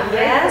know me. Well, I'm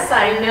very yes,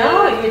 I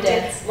know you to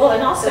did. dance. Well,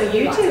 and also So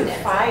you lots do of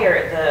dancing.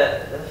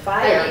 fire, the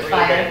fire I eat breathing.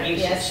 fire, You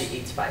yes. She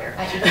eats fire.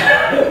 I eat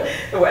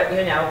fire. What,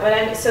 you know, but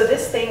I mean, so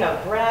this thing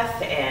of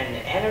breath and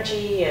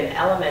energy and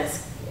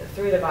elements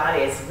through the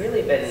body has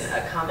really been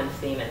a common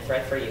theme and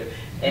thread for you.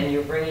 And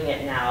you're bringing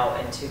it now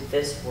into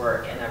this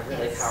work in a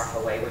really Yes.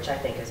 powerful way, which I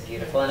think is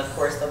beautiful. And of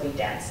course, the'll be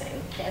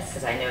dancing. Yes.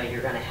 Because I know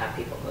you're going to have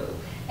people move.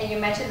 And you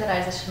mentioned that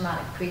I was a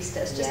shamanic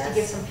priestess, just to Yes.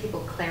 give some people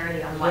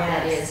clarity on what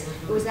that Yes. is.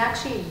 It was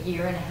actually a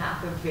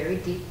 1.5 years of very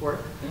deep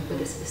work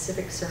with a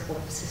specific circle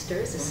of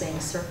sisters, the same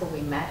circle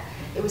we met.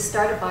 It was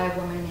started by a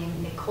woman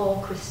named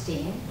Nicole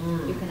Christine.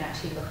 You can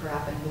actually look her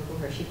up and Google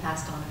her. She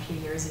passed on a few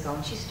years ago,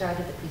 and she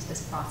started the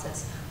priestess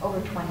process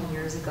over 20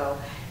 years ago.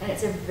 And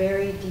it's a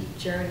very deep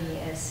journey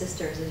as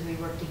sisters as we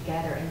work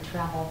together and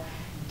travel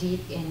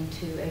deep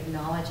into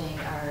acknowledging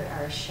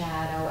our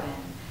shadow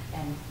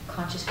and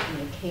conscious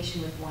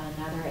communication with one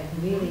another,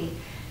 and really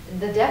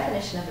the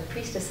definition of a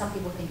priestess, some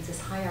people think it's this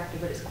hierarchy,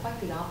 but it's quite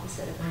the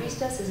opposite. A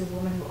priestess is a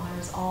woman who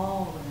honors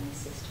all women as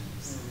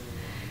sisters.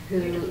 who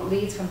Beautiful.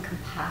 leads from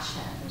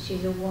compassion.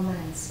 She's a woman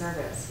in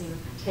service who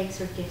takes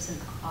her gifts and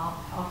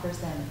offers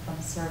them from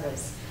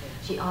service.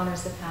 She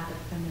honors the path of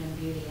feminine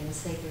beauty and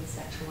sacred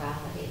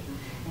sexuality,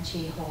 and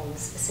she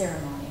holds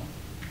ceremony.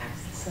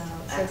 So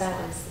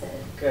that is the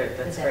good.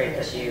 That's the great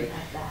that definition you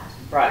of that.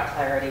 brought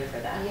clarity for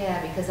that.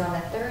 Yeah, because on the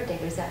third day,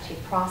 there's actually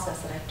a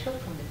process that I took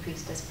from the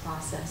priestess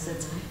process.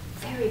 It's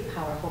very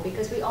powerful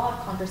because we all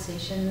have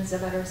conversations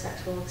about our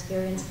sexual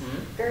experience.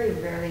 Very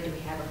rarely do we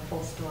have a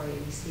full story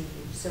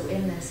received. So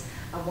in this,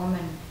 a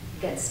woman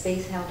gets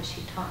space held as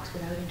she talks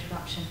without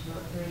interruption for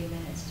about 30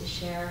 minutes to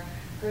share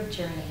her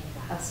journey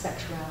of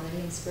sexuality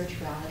and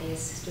spirituality as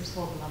sisters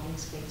hold loving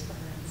space for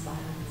her in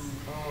silence.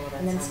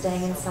 And then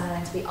staying in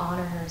silence, we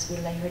honor her as we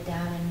lay her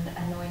down and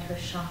anoint her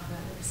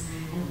chakras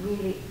and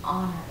really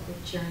honor the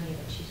journey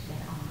that she's been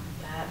on.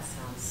 That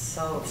sounds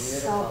so It's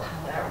beautiful. so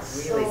powerful,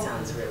 That really so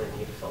sounds beautiful. really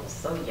beautiful.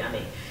 So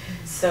yummy.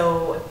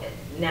 So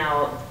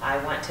now I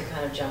want to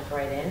kind of jump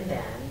right in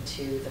then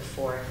to the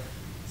fourth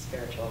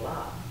spiritual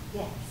law.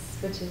 Yes,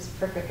 which is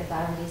perfect because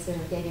I already sort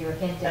of gave you a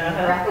hint in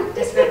the graphic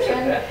description,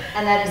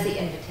 and that is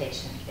the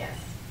invitation. Yes.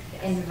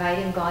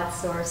 Inviting God,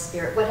 source,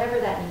 spirit, whatever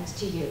that means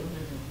to you,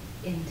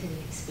 into the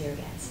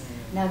experience.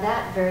 Now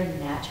that very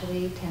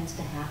naturally tends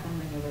to happen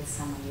when you're with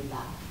someone you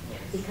love,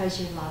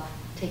 because your love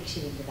takes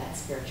you into that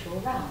spiritual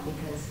realm,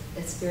 because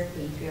a spirit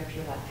being through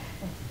pure love.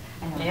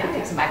 I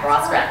know, my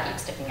bra strap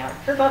keeps sticking out.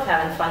 We're both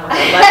having fun with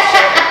our left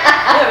shoulder.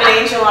 We have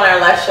an angel on our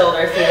left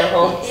shoulder through the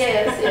whole.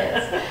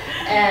 Yes.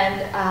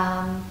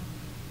 And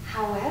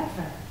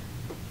however,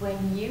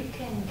 when you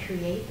can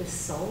create the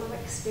solar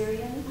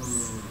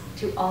experience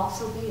to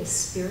also be a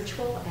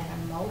spiritual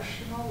and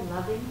emotional,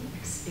 loving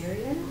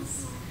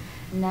experience,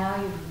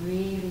 now you've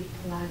really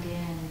plugged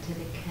into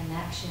the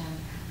connection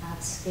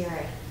of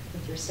spirit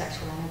with your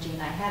sexual energy.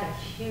 And I had a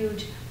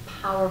huge,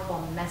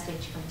 powerful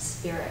message from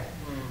Spirit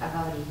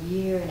about a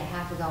year and a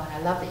half ago, and I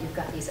love that you've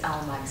got these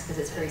owl mugs because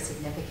it's very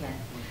significant.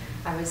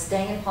 I was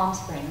staying in Palm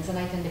Springs, and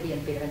I tend to be a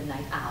bit of a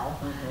night owl.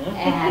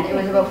 And it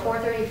was about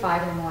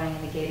 4:35 in the morning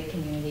in the gated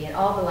community, and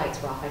all the lights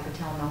were off. I could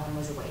tell no one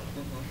was awake.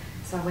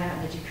 So I went out,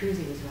 and the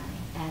jacuzzi was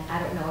running. And I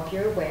don't know if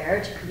you're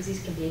aware,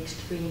 jacuzzis can be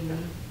extremely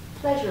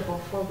pleasurable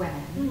for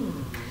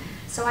women.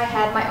 So I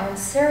had my own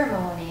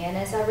ceremony, and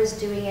as I was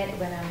doing it,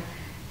 when I'm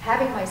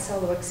having my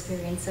solo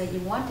experience, you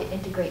want to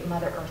integrate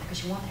Mother Earth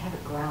because you want to have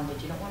it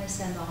grounded. You don't want to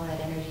send all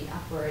that energy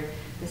upward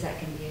because that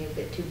can be a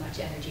bit too much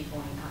energy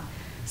going up.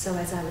 So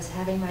as I was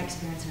having my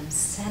experience, and I'm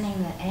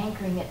sending that,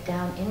 anchoring it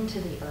down into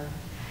the earth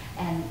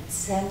and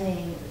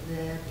sending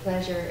the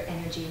pleasure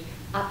energy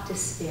up to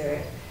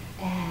spirit.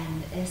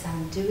 And as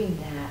I'm doing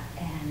that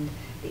and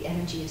the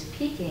energy is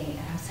peaking,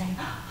 and I'm saying,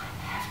 oh,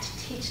 I have to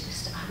teach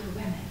this to other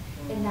women.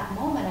 In that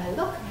moment, I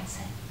look and I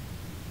say,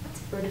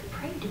 what's a bird of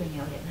prey doing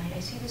out at night? I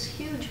see this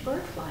huge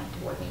bird flying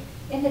toward me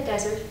in the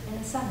desert in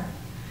the summer.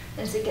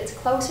 And as it gets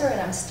closer and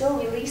I'm still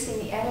releasing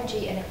the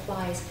energy and it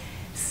flies,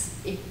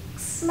 it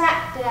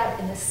smack dab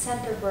in the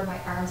center where my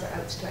arms are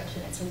outstretched,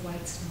 and it's a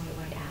white, snowy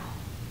white owl.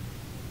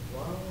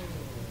 Whoa.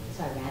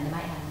 So I ran to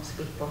my animal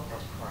speak book.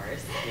 Of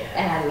course, yeah.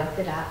 And I looked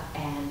it up,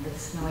 and the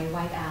snowy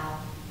white owl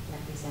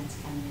represents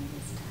feminine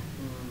wisdom.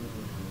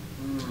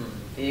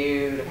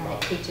 Beautiful. And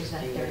it teaches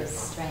that there is Beautiful.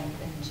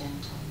 strength and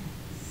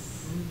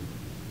gentleness.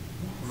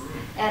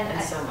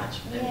 And so much.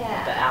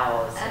 Yeah. The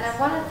owls. And I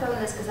want to throw in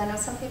this because I know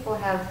some people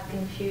have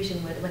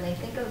confusion with when they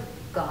think of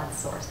God's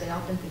source. They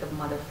often think of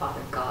Mother,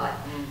 Father, God.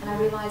 And I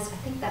realize I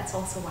think that's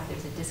also why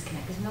there's a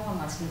disconnect, because no one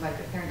wants to invite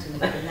their parents in the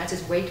bedroom. That's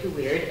just way too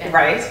weird. And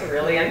right.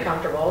 Really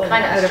uncomfortable and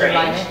kind of out of strange.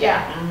 alignment.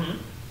 Yeah.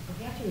 But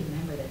we have to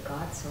remember that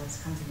God's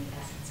source comes in the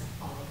essence of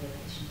all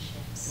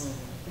relationships.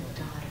 The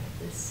daughter,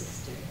 the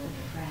sister, the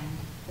friend,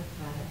 the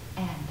brother,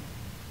 and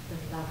the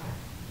lover.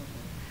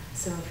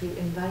 So if you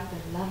invite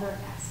the lover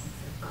essence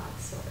of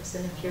God's source,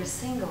 and if you're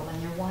single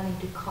and you're wanting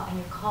to call, and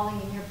you're calling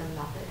in your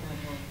beloved,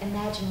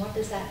 imagine what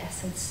does that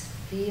essence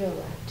feel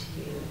like to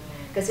you?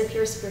 Because if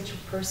you're a spiritual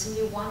person,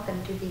 you want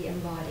them to be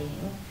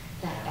embodying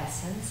that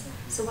essence.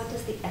 So what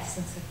does the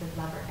essence of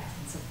the lover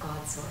essence of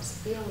God's source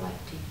feel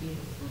like to you?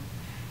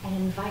 And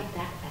invite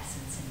that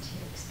essence into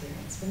your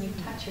experience. When you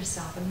touch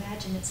yourself,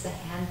 imagine it's the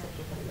hands of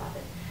your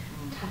beloved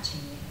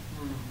touching you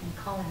and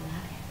calling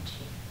that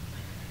energy.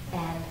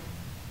 And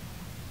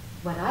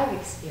what I've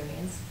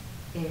experienced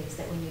is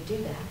that when you do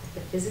that,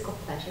 the physical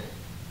pleasure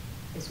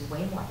is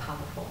way more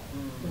powerful,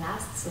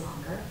 lasts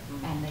longer,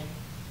 and the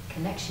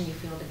connection you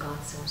feel to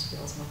God's source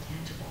feels more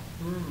tangible.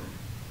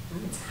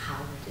 It's how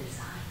we're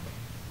designed.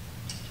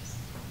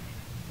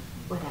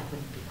 Well, that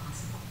wouldn't be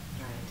possible.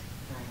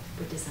 Right.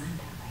 We're designed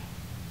that way.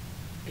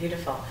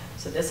 Beautiful.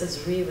 So this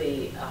is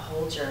really a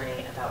whole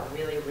journey about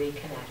really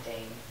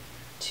reconnecting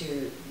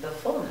to the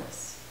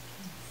fullness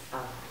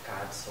of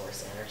God's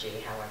source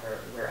energy. However,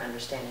 we're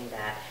understanding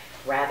that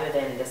rather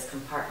than this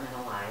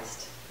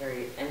compartmentalized,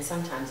 and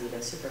sometimes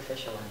even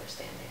superficial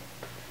understanding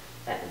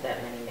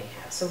that many may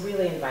have. So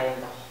really inviting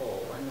the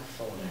whole and the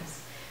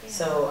fullness.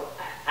 So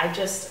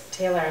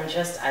Taylor,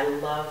 I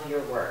love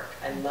your work.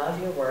 I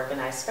love your work, and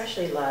I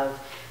especially love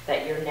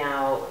that you're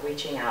now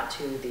reaching out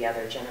to the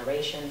other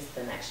generations,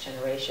 the next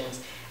generations,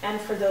 and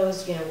for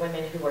those,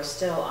 women who are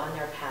still on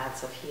their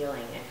paths of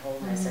healing and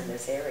wholeness in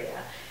this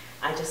area.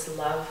 I just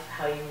love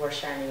how you are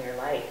shining your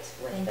light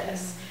with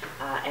this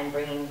and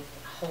bringing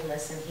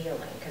wholeness and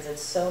healing, because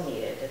it's so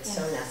needed, it's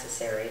so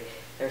necessary.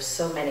 There's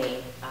so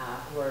many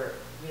who are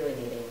really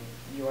needing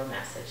your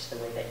message the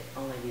way that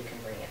only you can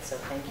bring it. So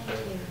thank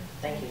you.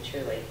 Thank you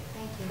truly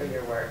for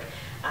your work.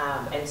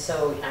 And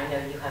so I know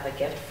you have a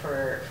gift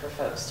for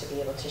folks to be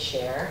able to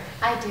share.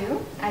 I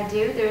do.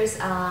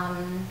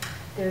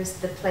 There's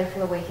the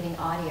Playful Awakening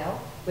audio,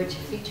 which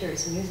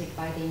features music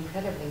by the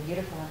incredibly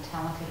beautiful and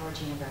talented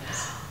Orgena.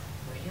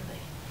 Really?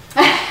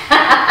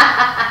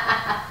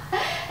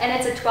 And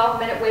it's a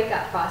 12-minute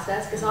wake-up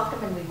process, because often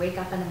when we wake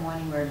up in the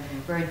morning,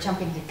 we're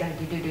jumping to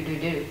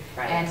do.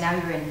 Right. And now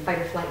you're in fight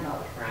or flight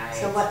mode. Right.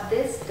 So what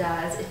this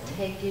does,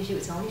 gives you,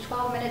 it's only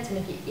 12 minutes, and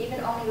if you even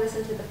only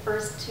listen to the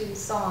first 2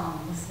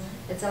 songs,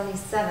 it's only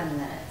 7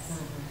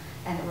 minutes.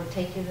 And it will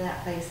take you to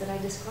that place that I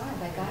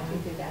described. I got you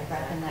through that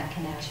breath and that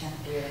connection.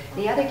 Beautiful.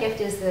 The other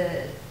gift is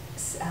the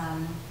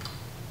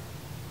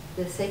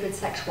sacred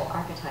sexual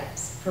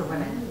archetypes for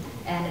women,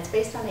 and it's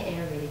based on the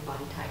air-related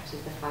body types,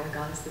 with the fire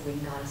goddess, the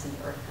wind goddess, and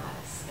the earth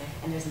goddess.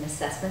 And there's an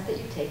assessment that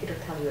you take. It'll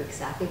tell you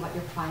exactly what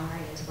your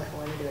primary is, what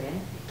order they're in.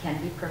 It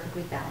can be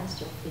perfectly balanced.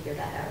 You'll figure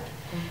that out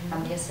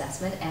from the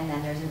assessment, and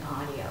then there's an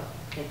audio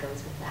that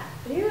goes with that.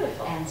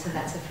 Beautiful. And so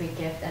that's a free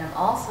gift. And I'm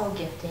also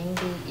gifting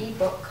the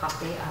ebook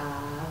copy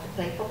of The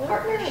Playful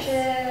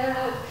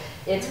Partnership.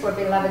 It's for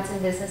beloveds in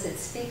business. It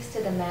speaks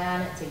to the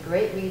man. It's a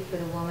great read for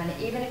the woman,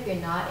 even if you're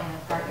not in a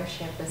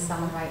partnership with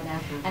someone right now,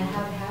 and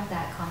how to have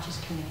that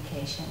conscious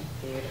communication.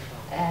 Beautiful.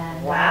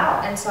 And,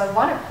 wow. And so I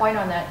want to point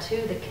on that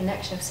too, the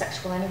connection of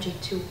sexual energy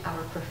to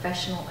our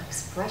professional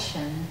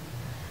expression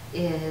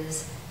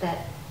is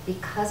that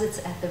because it's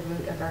at the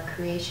root of our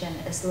creation,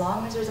 as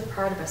long as there's a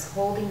part of us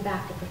holding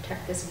back to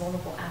protect this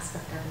vulnerable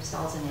aspect of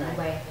ourselves in any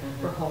way,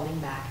 we're holding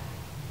back,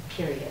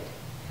 period.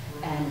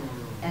 And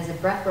as a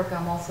breath worker,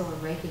 I'm also a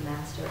Reiki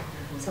master,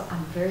 so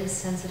I'm very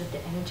sensitive to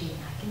energy,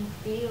 and I can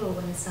feel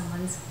when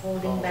someone's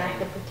holding back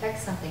to protect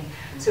something.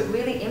 So it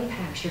really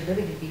impacts your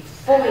ability to be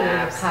fully in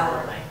your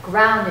power,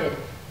 grounded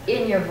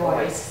in your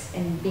voice,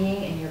 and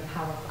being in your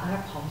powerful,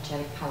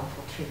 unapologetic,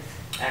 powerful truth.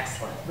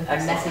 Excellent. With the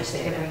message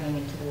that you're bringing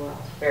into the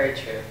world. Very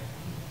true.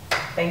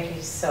 Thank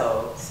you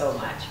so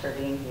much for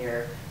being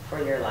here,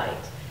 for your light.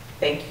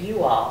 Thank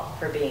you all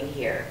for being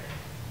here.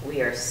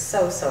 We are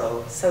so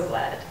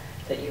glad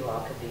that you all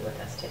could be with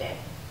us today.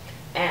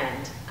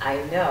 And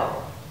I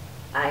know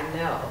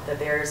that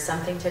there is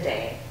something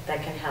today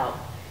that can help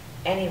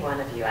any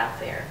one of you out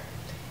there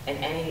in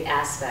any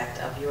aspect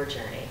of your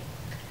journey.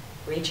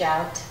 Reach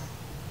out,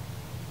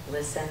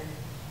 listen,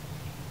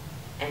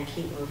 and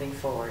keep moving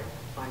forward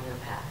on your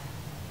path.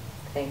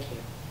 Thank you.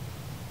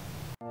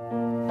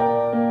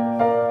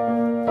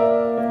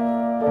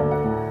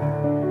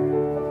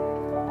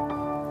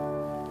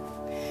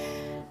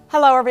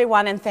 Hello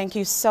everyone, and thank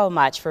you so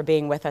much for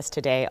being with us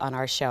today on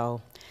our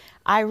show.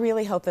 I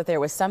really hope that there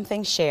was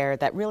something shared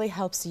that really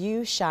helps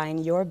you shine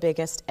your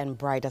biggest and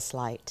brightest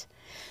light.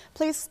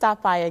 Please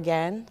stop by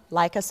again,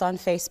 like us on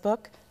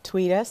Facebook,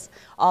 tweet us,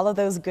 all of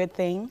those good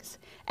things.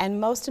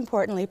 And most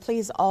importantly,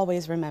 please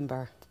always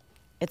remember,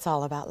 it's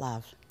all about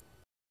love.